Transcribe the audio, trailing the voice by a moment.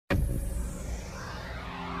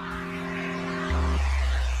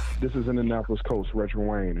This is Indianapolis coach Reggie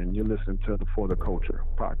Wayne, and you're listening to the For the Culture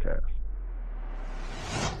podcast.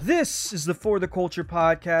 This is the For the Culture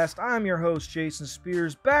podcast. I'm your host, Jason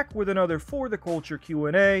Spears, back with another For the Culture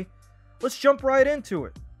Q&A. Let's jump right into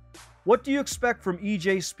it. What do you expect from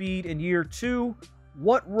EJ Speed in year 2?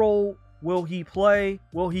 What role will he play?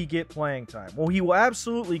 Will he get playing time? Well, he will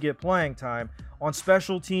absolutely get playing time on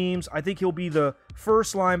special teams. I think he'll be the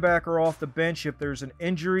first linebacker off the bench if there's an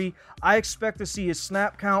injury. I expect to see his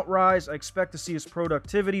snap count rise. I expect to see his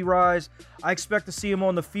productivity rise. I expect to see him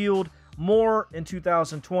on the field more in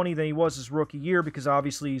 2020 than he was his rookie year because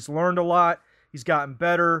obviously he's learned a lot. He's gotten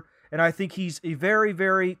better. And I think he's a very,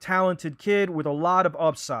 very talented kid with a lot of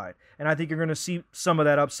upside. And I think you're going to see some of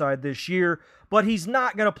that upside this year. But he's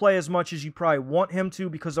not going to play as much as you probably want him to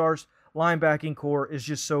because our linebacking core is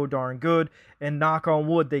just so darn good. And knock on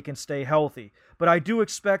wood, they can stay healthy. But I do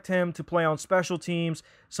expect him to play on special teams,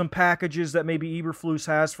 some packages that maybe Eberflus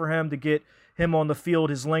has for him to get him on the field,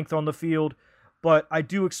 his length on the field. But I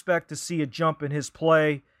do expect to see a jump in his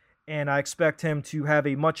play. And I expect him to have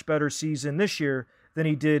a much better season this year than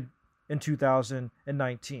he did in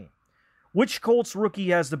 2019. Which Colts rookie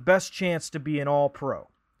has the best chance to be an All-Pro?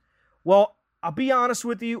 Well, I'll be honest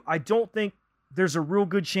with you. I don't think there's a real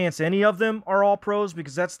good chance any of them are All-Pros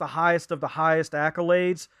because that's the highest of the highest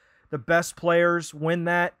accolades. The best players win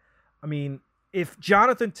that. I mean, if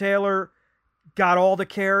Jonathan Taylor got all the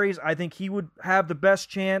carries, I think he would have the best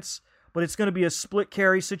chance, but it's going to be a split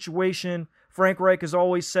carry situation. Frank Reich has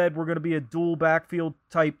always said we're going to be a dual backfield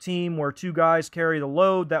type team where two guys carry the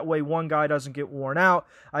load. That way one guy doesn't get worn out.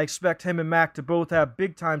 I expect him and Mac to both have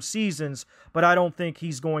big-time seasons, but I don't think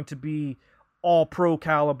he's going to be all-pro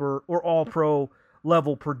caliber or all-pro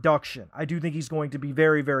level production. I do think he's going to be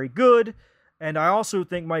very, very good, and I also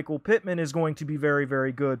think Michael Pittman is going to be very,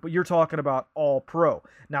 very good, but you're talking about all-pro.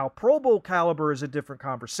 Now, Pro Bowl caliber is a different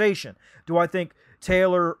conversation. Do I think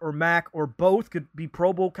Taylor or Mack or both could be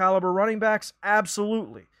Pro Bowl caliber running backs?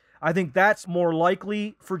 Absolutely. I think that's more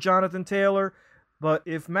likely for Jonathan Taylor, but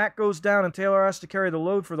if Mack goes down and Taylor has to carry the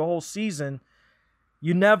load for the whole season,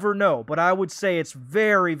 you never know. But I would say it's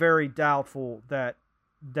very, very doubtful that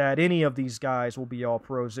any of these guys will be all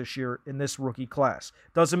pros this year in this rookie class.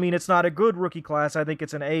 Doesn't mean it's not a good rookie class. I think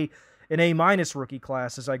it's an A minus rookie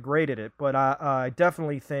class as I graded it, but I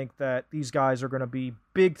definitely think that these guys are going to be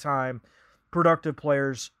big time productive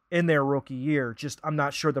players in their rookie year. Just I'm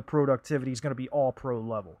not sure the productivity is going to be all pro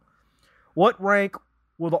level. What rank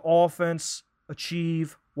will the offense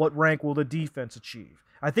achieve? What rank will the defense achieve?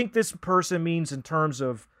 I think this person means in terms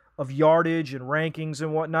of yardage and rankings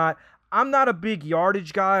and whatnot. I'm not a big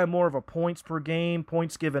yardage guy. I'm more of a points per game,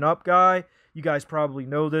 points given up guy. You guys probably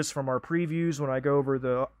know this from our previews. When I go over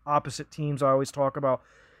the opposite teams, I always talk about,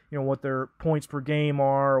 what their points per game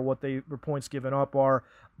are, or what their points given up are.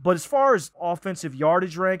 But as far as offensive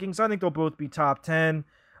yardage rankings, I think they'll both be top 10.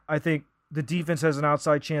 I think the defense has an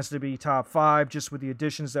outside chance to be top 5 just with the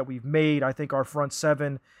additions that we've made. I think our front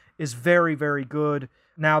 7 is very, very good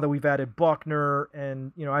now that we've added Buckner.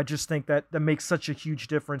 And, I just think that makes such a huge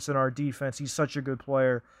difference in our defense. He's such a good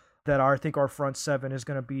player that I think our front 7 is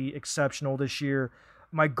going to be exceptional this year.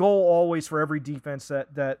 My goal always for every defense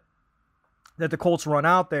that the Colts run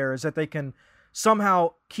out there is that they can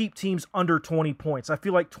somehow keep teams under 20 points. I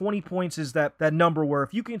feel like 20 points is that number where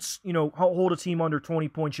if you can, hold a team under 20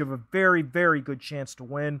 points, you have a very, very good chance to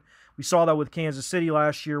win. We saw that with Kansas City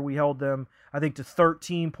last year. We held them, I think, to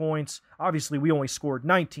 13 points. Obviously, we only scored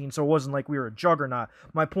 19, so it wasn't like we were a juggernaut.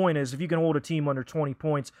 My point is, if you can hold a team under 20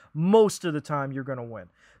 points, most of the time you're going to win.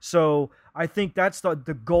 So I think that's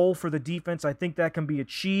the goal for the defense. I think that can be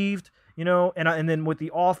achieved. And then with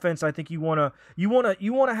the offense, I think you want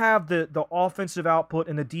to have the offensive output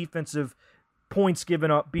and the defensive points given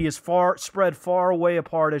up be as spread far away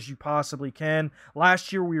apart as you possibly can.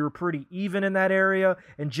 Last year we were pretty even in that area,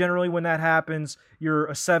 and generally when that happens, you're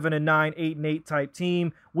a 7-9, 8-8 type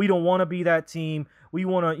team. We don't want to be that team. We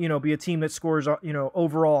want to be a team that scores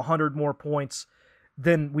overall 100 more points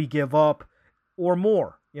than we give up or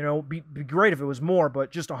more. Be great if it was more,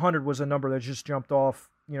 but just 100 was a number that just jumped off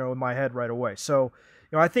in my head right away. So,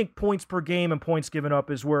 I think points per game and points given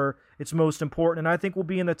up is where it's most important, and I think we'll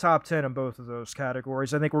be in the top 10 in both of those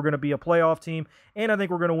categories. I think we're going to be a playoff team, and I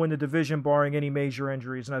think we're going to win the division barring any major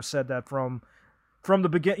injuries, and I've said that from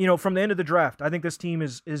the from the end of the draft. I think this team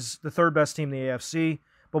is the third best team in the AFC,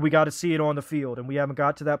 but we got to see it on the field, and we haven't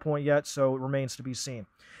got to that point yet, so it remains to be seen.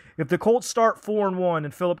 If the Colts start 4-1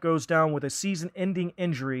 and Phillip goes down with a season-ending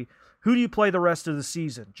injury, who do you play the rest of the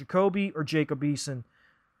season, Jacoby or Jacob Eason?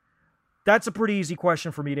 That's a pretty easy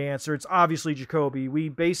question for me to answer. It's obviously Jacoby. We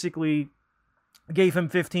basically gave him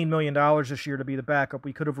 $15 million this year to be the backup.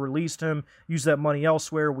 We could have released him, used that money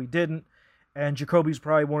elsewhere. We didn't. And Jacoby's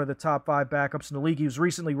probably one of the top 5 backups in the league. He was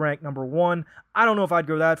recently ranked number 1. I don't know if I'd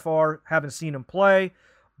go that far. Haven't seen him play.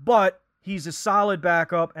 But he's a solid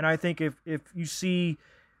backup. And I think if you see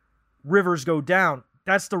Rivers go down,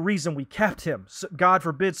 that's the reason we kept him. So God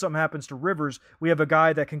forbid something happens to Rivers. We have a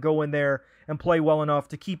guy that can go in there and play well enough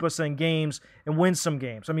to keep us in games and win some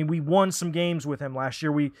games. I mean, we won some games with him last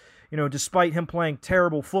year. We, despite him playing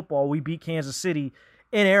terrible football, we beat Kansas City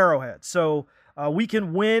in Arrowhead. So we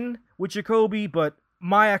can win with Jacoby, but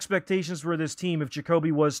my expectations for this team, if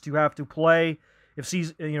Jacoby was to have to play, if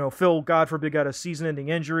Phil, God forbid, got a season-ending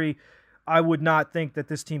injury, I would not think that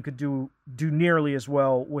this team could do nearly as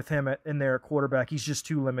well with him in their quarterback. He's just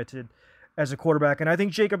too limited as a quarterback. And I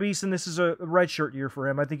think Jacob Eason, this is a redshirt year for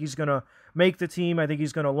him. I think he's going to make the team. I think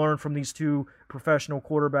he's going to learn from these 2 professional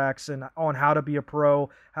quarterbacks and on how to be a pro,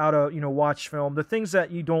 how to, watch film. The things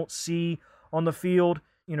that you don't see on the field,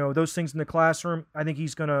 those things in the classroom, I think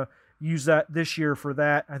he's going to use that this year for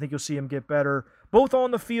that. I think you'll see him get better, both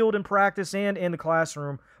on the field in practice and in the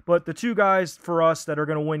classroom. But the 2 guys for us that are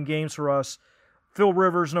going to win games for us, Phil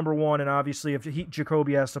Rivers, number 1, and obviously if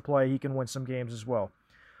Jacoby has to play, he can win some games as well.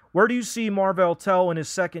 Where do you see Marvell Tell in his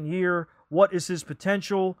second year? What is his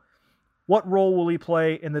potential? What role will he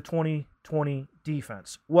play in the 2020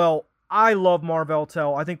 defense? Well, I love Marvell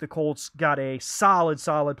Tell. I think the Colts got a solid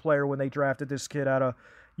player when they drafted this kid out of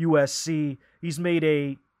USC. He's made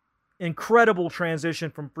a incredible transition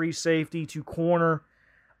from free safety to corner.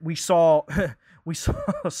 We saw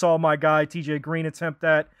my guy TJ Green attempt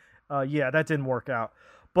that. That didn't work out.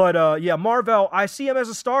 But Marvell, I see him as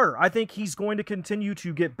a starter. I think he's going to continue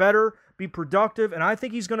to get better, be productive, and I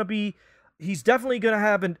think he's definitely going to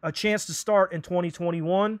have a chance to start in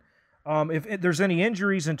 2021. If there's any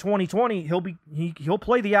injuries in 2020, he'll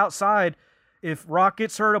play the outside. If Rock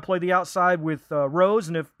gets hurt, he'll play the outside with Rhodes,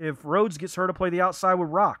 and if Rhodes gets hurt, he'll play the outside with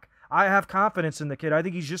Rock. I have confidence in the kid. I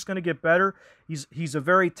think he's just going to get better. He's a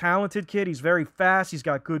very talented kid. He's very fast. He's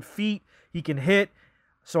got good feet. He can hit.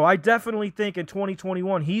 So I definitely think in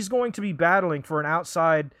 2021 he's going to be battling for an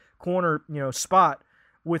outside corner, spot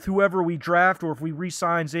with whoever we draft, or if we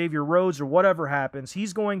re-sign Xavier Rhodes or whatever happens.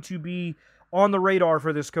 He's going to be on the radar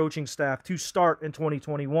for this coaching staff to start in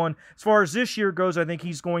 2021. As far as this year goes, I think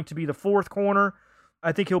he's going to be the 4th corner.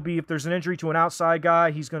 I think he'll be, if there's an injury to an outside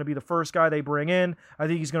guy, he's going to be the first guy they bring in. I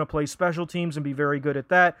think he's going to play special teams and be very good at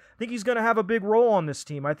that. I think he's going to have a big role on this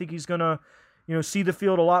team. I think he's going to, see the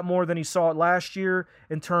field a lot more than he saw it last year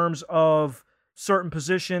in terms of certain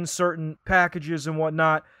positions, certain packages and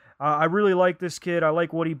whatnot. I really like this kid. I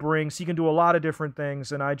like what he brings. He can do a lot of different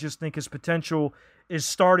things, and I just think his potential is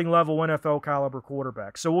starting level NFL caliber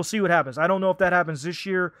quarterback. So we'll see what happens. I don't know if that happens this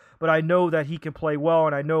year, but I know that he can play well,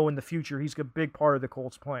 and I know in the future he's a big part of the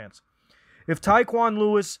Colts' plans. If Tyquan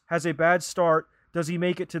Lewis has a bad start, does he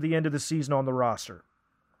make it to the end of the season on the roster?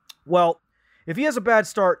 Well, if he has a bad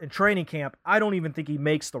start in training camp, I don't even think he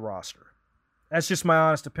makes the roster. That's just my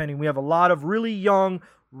honest opinion. We have a lot of really young,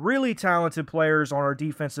 really talented players on our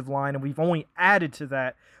defensive line, and we've only added to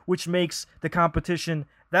that, which makes the competition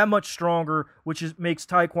that much stronger, makes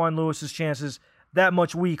Tyquan Lewis's chances that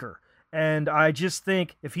much weaker. And I just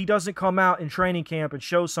think if he doesn't come out in training camp and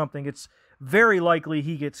show something, it's very likely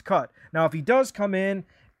he gets cut. Now, if he does come in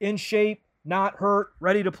shape, not hurt,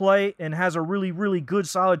 ready to play, and has a really, really good,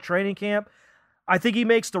 solid training camp, I think he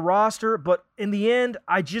makes the roster, but in the end,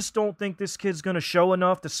 I just don't think this kid's going to show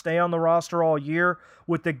enough to stay on the roster all year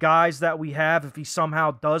with the guys that we have if he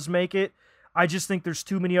somehow does make it. I just think there's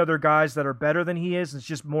too many other guys that are better than he is. It's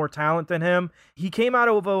just more talent than him. He came out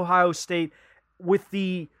of Ohio State with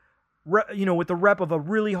the rep of a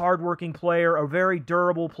really hardworking player, a very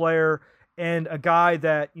durable player, and a guy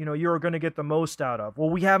that, you're going to get the most out of. Well,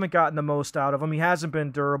 we haven't gotten the most out of him. He hasn't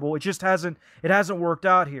been durable. It hasn't worked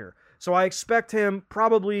out here. So I expect him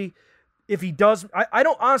probably, if he does, I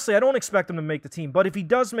don't expect him to make the team, but if he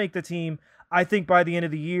does make the team, I think by the end of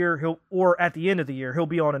the year, at the end of the year, he'll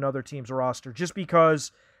be on another team's roster just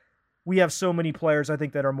because we have so many players, I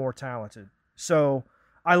think, that are more talented. So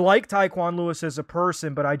I like Tyquan Lewis as a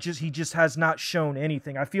person, but he just has not shown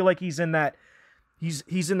anything. I feel like he's in that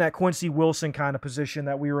Quincy Wilson kind of position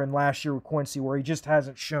that we were in last year with Quincy, where he just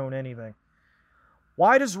hasn't shown anything.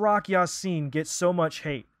 Why does Rock Ya-Sin get so much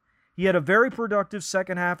hate? He had a very productive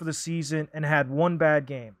second half of the season and had one bad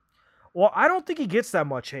game. Well, I don't think he gets that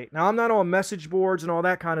much hate. Now, I'm not on message boards and all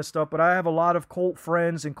that kind of stuff, but I have a lot of Colt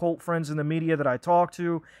friends and Colt friends in the media that I talk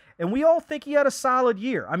to, and we all think he had a solid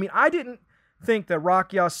year. I mean, I didn't think that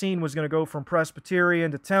Rock Ya-Sin was going to go from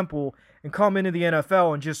Presbyterian to Temple and come into the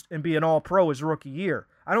NFL and be an all-pro his rookie year.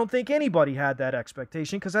 I don't think anybody had that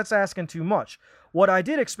expectation because that's asking too much. What I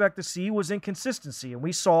did expect to see was inconsistency, and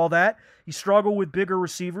we saw that. He struggled with bigger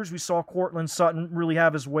receivers. We saw Courtland Sutton really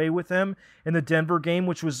have his way with him in the Denver game,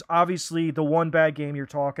 which was obviously the one bad game you're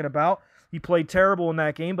talking about. He played terrible in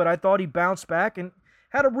that game, but I thought he bounced back and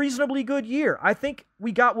had a reasonably good year. I think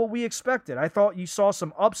we got what we expected. I thought you saw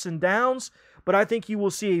some ups and downs, but I think you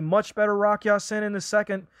will see a much better Rock Ya-Sin in the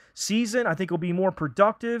second season. I think he'll be more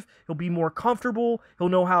productive. He'll be more comfortable. He'll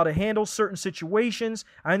know how to handle certain situations.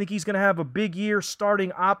 I think he's going to have a big year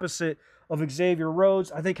starting opposite of Xavier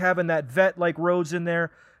Rhodes. I think having that vet like Rhodes in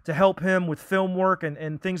there to help him with film work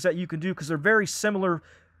and things that you can do, because they're very similar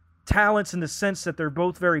talents in the sense that they're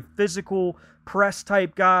both very physical, press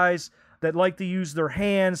type guys that like to use their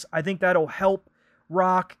hands. I think that'll help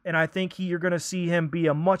Rock, and I think you're going to see him be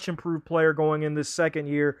a much improved player going in this second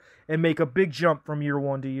year and make a big jump from year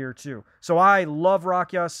 1 to year 2. So I love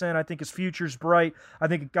Rock Ya-Sin. I think his future's bright. I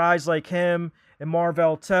think guys like him and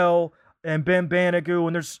Marvell Tell and Ben Banogu,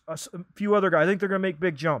 and there's a few other guys, I think they're going to make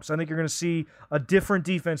big jumps. I think you're going to see a different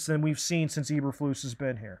defense than we've seen since Eberflus has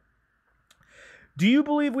been here. Do you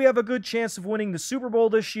believe we have a good chance of winning the Super Bowl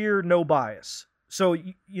this year? No bias. So,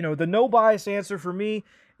 the no bias answer for me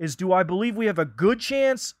is, do I believe we have a good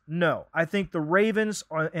chance? No. I think the Ravens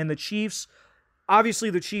and the Chiefs, obviously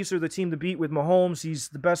the Chiefs are the team to beat with Mahomes. He's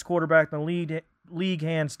the best quarterback in the league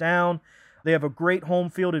hands down. They have a great home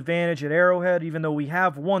field advantage at Arrowhead, even though we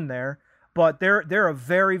have won there. But they're a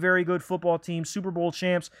very, very good football team, Super Bowl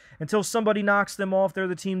champs. Until somebody knocks them off, they're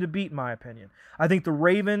the team to beat, in my opinion. I think the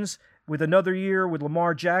Ravens, with another year with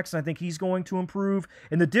Lamar Jackson, I think he's going to improve.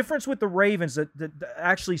 And the difference with the Ravens that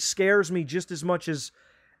actually scares me just as much as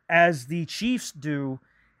the Chiefs do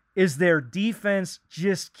is their defense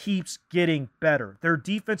just keeps getting better. Their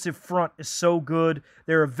defensive front is so good.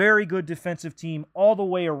 They're a very good defensive team all the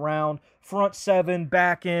way around. Front seven,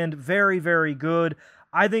 back end, very, very good.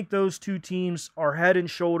 I think those two teams are head and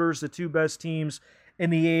shoulders the two best teams in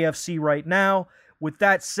the AFC right now. With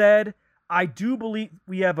that said, I do believe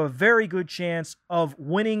we have a very good chance of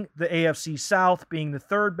winning the AFC South, being the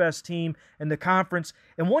third best team in the conference.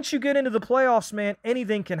 And once you get into the playoffs, man,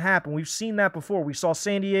 anything can happen. We've seen that before. We saw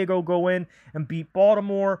San Diego go in and beat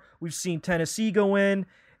Baltimore. We've seen Tennessee go in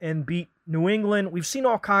and beat New England. We've seen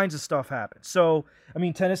all kinds of stuff happen. So,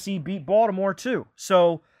 Tennessee beat Baltimore too.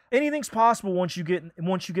 So, anything's possible once you get in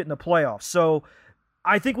the playoffs. So,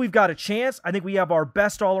 I think we've got a chance. I think we have our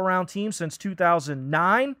best all-around team since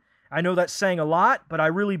 2009. I know that's saying a lot, but I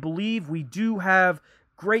really believe we do have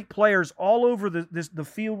great players all over the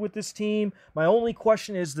field with this team. My only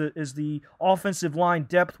question is the offensive line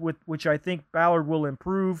depth, with which I think Ballard will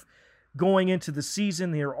improve going into the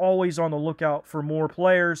season. They're always on the lookout for more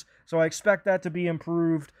players, so I expect that to be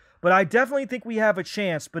improved. But I definitely think we have a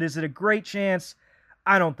chance, but is it a great chance?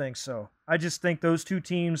 I don't think so. I just think those two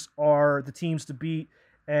teams are the teams to beat.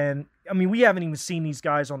 And, we haven't even seen these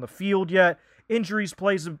guys on the field yet. Injuries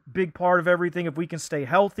plays a big part of everything. If we can stay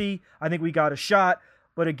healthy, I think we got a shot.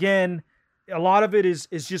 But again, a lot of it is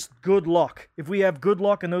just good luck. If we have good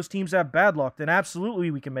luck and those teams have bad luck, then absolutely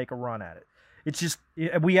we can make a run at it. It's just,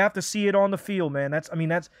 we have to see it on the field, man. That's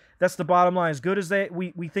the bottom line. As good as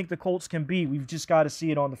we think the Colts can be, we've just got to see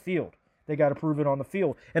it on the field. They got to prove it on the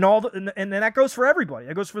field. And and that goes for everybody.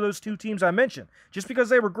 It goes for those two teams I mentioned. Just because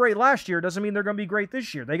they were great last year doesn't mean they're going to be great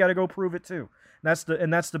this year. They got to go prove it too.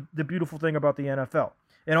 And that's the beautiful thing about the NFL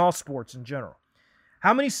and all sports in general.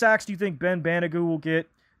 How many sacks do you think Ben Banogu will get?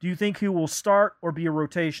 Do you think he will start or be a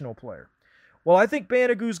rotational player? Well, I think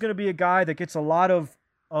Banogu is going to be a guy that gets a lot of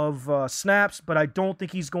snaps, but I don't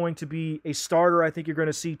think he's going to be a starter. I think you're going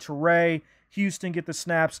to see Teray Houston get the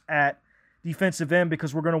snaps at defensive end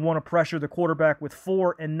because we're going to want to pressure the quarterback with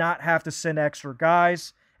 4 and not have to send extra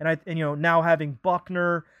guys. And now having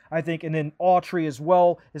Buckner, I think, and then Autry as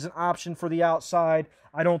well is an option for the outside.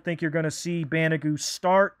 I don't think you're going to see Banogu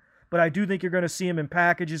start, but I do think you're going to see him in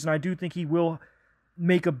packages, and I do think he will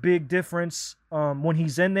make a big difference when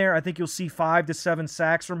he's in there. I think you'll see 5 to 7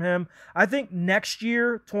 sacks from him. I think next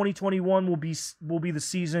year, 2021, will be the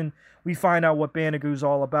season we find out what Banogu's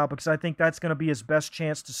all about, because I think that's going to be his best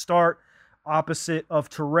chance to start opposite of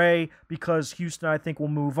Teray, because Houston, I think, will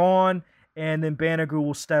move on, and then Banogu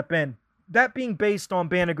will step in. That being based on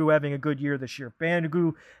Banogu having a good year this year. If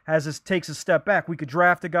Banogu takes a step back, we could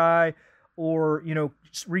draft a guy or,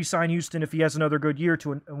 re-sign Houston if he has another good year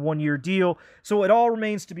to a one-year deal. So it all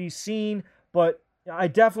remains to be seen, but I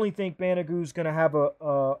definitely think Banogu's going to have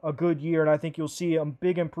a good year, and I think you'll see a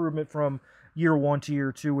big improvement from year 1 to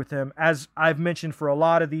year 2 with him, as I've mentioned for a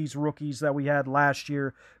lot of these rookies that we had last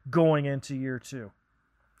year going into year 2.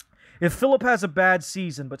 If Phillip has a bad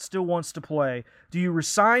season but still wants to play, do you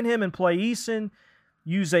resign him and play Eason,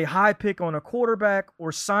 use a high pick on a quarterback,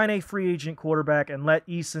 or sign a free agent quarterback and let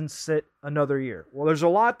Eason sit another year? Well, there's a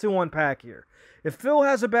lot to unpack here. If Phil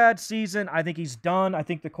has a bad season, I think he's done. I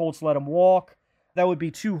think the Colts let him walk. That would be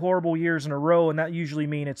 2 horrible years in a row, and that usually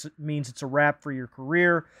means it's a wrap for your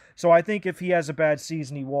career. So I think if he has a bad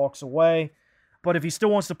season, he walks away. But if he still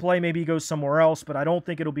wants to play, maybe he goes somewhere else, but I don't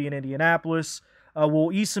think it'll be in Indianapolis. Will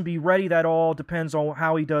Eason be ready? That all depends on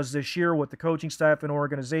how he does this year, with the coaching staff and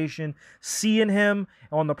organization seeing him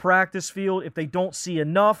on the practice field. If they don't see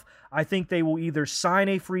enough, I think they will either sign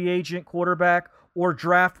a free agent quarterback or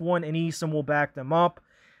draft one, and Eason will back them up.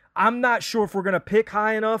 I'm not sure if we're going to pick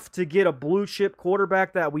high enough to get a blue chip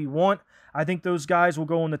quarterback that we want. I think those guys will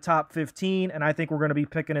go in the top 15, and I think we're going to be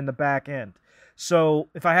picking in the back end. So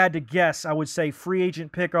if I had to guess, I would say free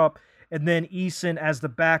agent pickup and then Eason as the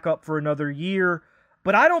backup for another year.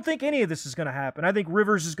 But I don't think any of this is going to happen. I think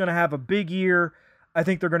Rivers is going to have a big year. I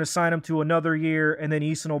think they're going to sign him to another year, and then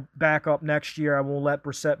Eason will back up next year. I won't let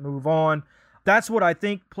Brissett move on. That's what I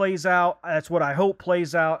think plays out. That's what I hope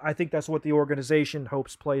plays out. I think that's what the organization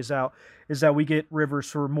hopes plays out, is that we get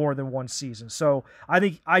Rivers for more than one season. So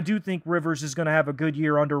I do think Rivers is going to have a good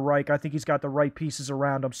year under Reich. I think he's got the right pieces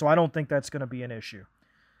around him, so I don't think that's going to be an issue.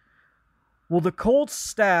 Will the Colts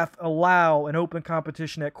staff allow an open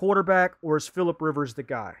competition at quarterback, or is Phillip Rivers the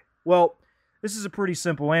guy? Well, this is a pretty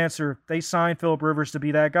simple answer. They signed Phillip Rivers to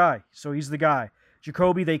be that guy, so he's the guy.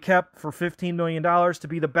 Jacoby they kept for $15 million to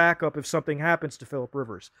be the backup if something happens to Phillip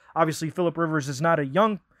Rivers. Obviously, Phillip Rivers is not a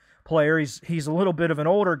young player. He's a little bit of an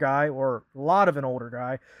older guy, or a lot of an older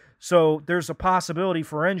guy. So there's a possibility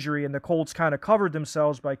for injury, and the Colts kind of covered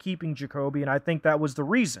themselves by keeping Jacoby, and I think that was the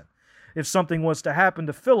reason. If something was to happen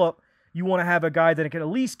to Phillip, you want to have a guy that can at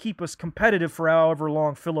least keep us competitive for however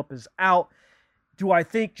long Phillip is out. Do I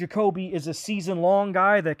think Jacoby is a season-long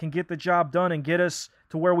guy that can get the job done and get us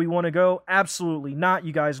to where we want to go? Absolutely not.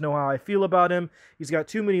 You guys know how I feel about him. He's got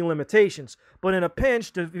too many limitations. But in a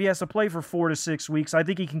pinch, if he has to play for 4 to 6 weeks, I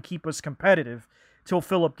think he can keep us competitive till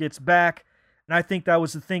Phillip gets back. And I think that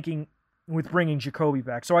was the thinking with bringing Jacoby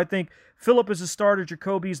back. So I think Phillip is a starter.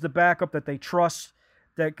 Jacoby is the backup that they trust,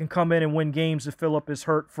 that can come in and win games if Phillip is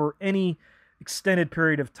hurt for any extended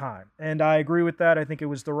period of time. And I agree with that. I think it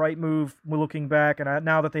was the right move looking back. And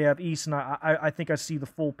now that they have Eason, I think I see the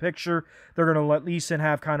full picture. They're going to let Eason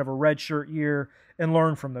have kind of a redshirt year and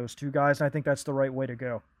learn from those two guys. And I think that's the right way to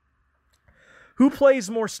go. Who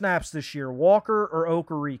plays more snaps this year, Walker or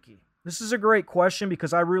Okereke? This is a great question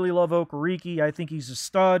because I really love Okereke. I think he's a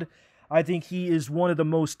stud. I think he is one of the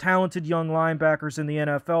most talented young linebackers in the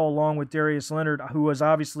NFL, along with Darius Leonard, who is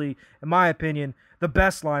obviously, in my opinion, the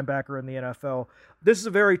best linebacker in the NFL. This is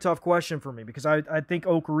a very tough question for me because I think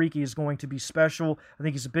Okereke is going to be special. I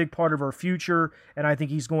think he's a big part of our future, and I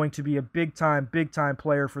think he's going to be a big-time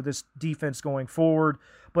player for this defense going forward.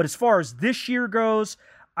 But as far as this year goes,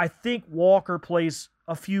 I think Walker plays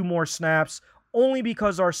a few more snaps only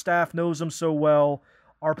because our staff knows him so well.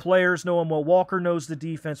 Our players know him well. Walker knows the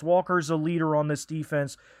defense. Walker's a leader on this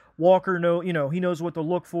defense. Walker he knows what to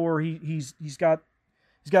look for. He's got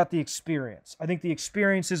the experience. I think the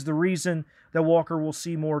experience is the reason that Walker will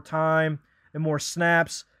see more time and more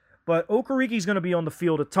snaps. But Okereke's going to be on the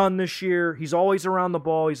field a ton this year. He's always around the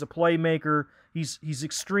ball. He's a playmaker. He's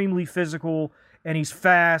extremely physical, and he's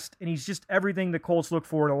fast, and he's just everything the Colts look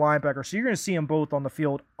for in a linebacker. So you're going to see them both on the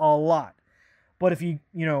field a lot. But if you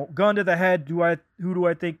gun to the head, who do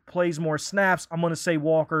I think plays more snaps? I'm going to say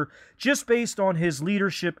Walker, just based on his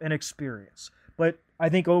leadership and experience. But I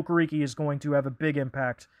think Okereke is going to have a big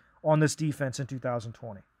impact on this defense in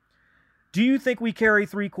 2020. Do you think we carry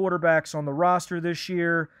 3 quarterbacks on the roster this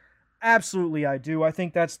year? Absolutely, I do. I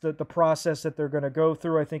think that's the process that they're going to go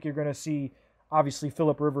through. I think you're going to see, obviously,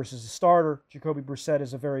 Phillip Rivers as a starter. Jacoby Brissett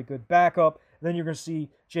is a very good backup. Then you're going to see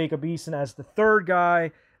Jacob Eason as the third guy,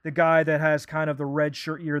 the guy that has kind of the red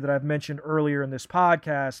shirt year that I've mentioned earlier in this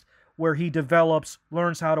podcast, where he develops,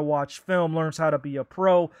 learns how to watch film, learns how to be a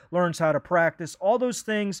pro, learns how to practice, all those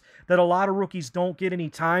things that a lot of rookies don't get any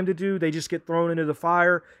time to do. They just get thrown into the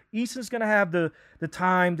fire. Eason's going to have the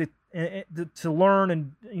time to learn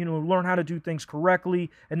and learn how to do things correctly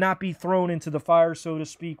and not be thrown into the fire, so to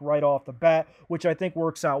speak, right off the bat, which I think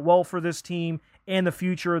works out well for this team and the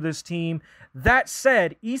future of this team. That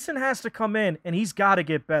said, Eason has to come in and he's got to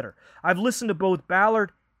get better. I've listened to both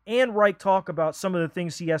Ballard and Reich talk about some of the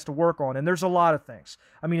things he has to work on, and there's a lot of things.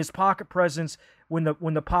 I mean, his pocket presence when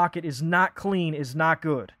the pocket is not clean is not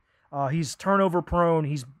good. He's turnover prone.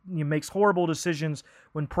 He makes horrible decisions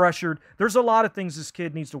when pressured. There's a lot of things this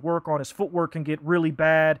kid needs to work on. His footwork can get really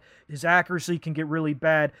bad. His accuracy can get really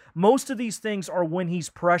bad. Most of these things are when he's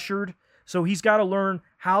pressured. So he's got to learn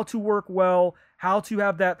how to work well, how to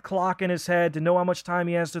have that clock in his head to know how much time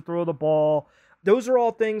he has to throw the ball. Those are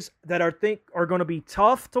all things that I think are going to be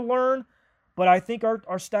tough to learn, but I think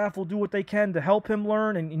our staff will do what they can to help him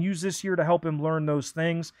learn and use this year to help him learn those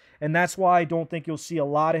things. And that's why I don't think you'll see a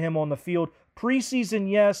lot of him on the field. Preseason,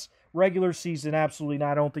 yes. Regular season, absolutely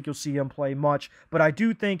not. I don't think you'll see him play much. But I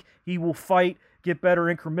do think he will fight, get better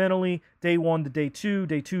incrementally, day 1 to day 2,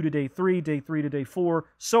 day 2 to day 3, day 3 to day 4,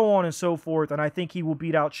 so on and so forth. And I think he will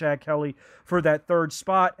beat out Chad Kelly for that third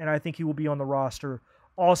spot, and I think he will be on the roster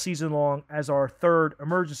all season long as our third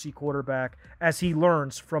emergency quarterback as he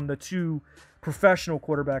learns from the 2 professional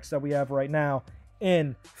quarterbacks that we have right now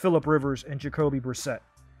in Phillip Rivers and Jacoby Brissett.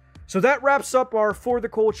 So that wraps up our For the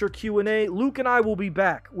Culture Q&A. Luke and I will be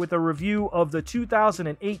back with a review of the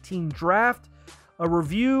 2018 draft, a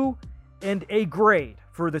review and a grade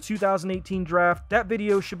for the 2018 draft. That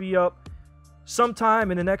video should be up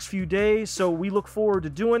sometime in the next few days, so we look forward to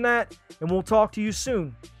doing that, and we'll talk to you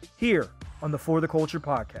soon here on the For the Culture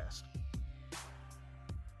podcast.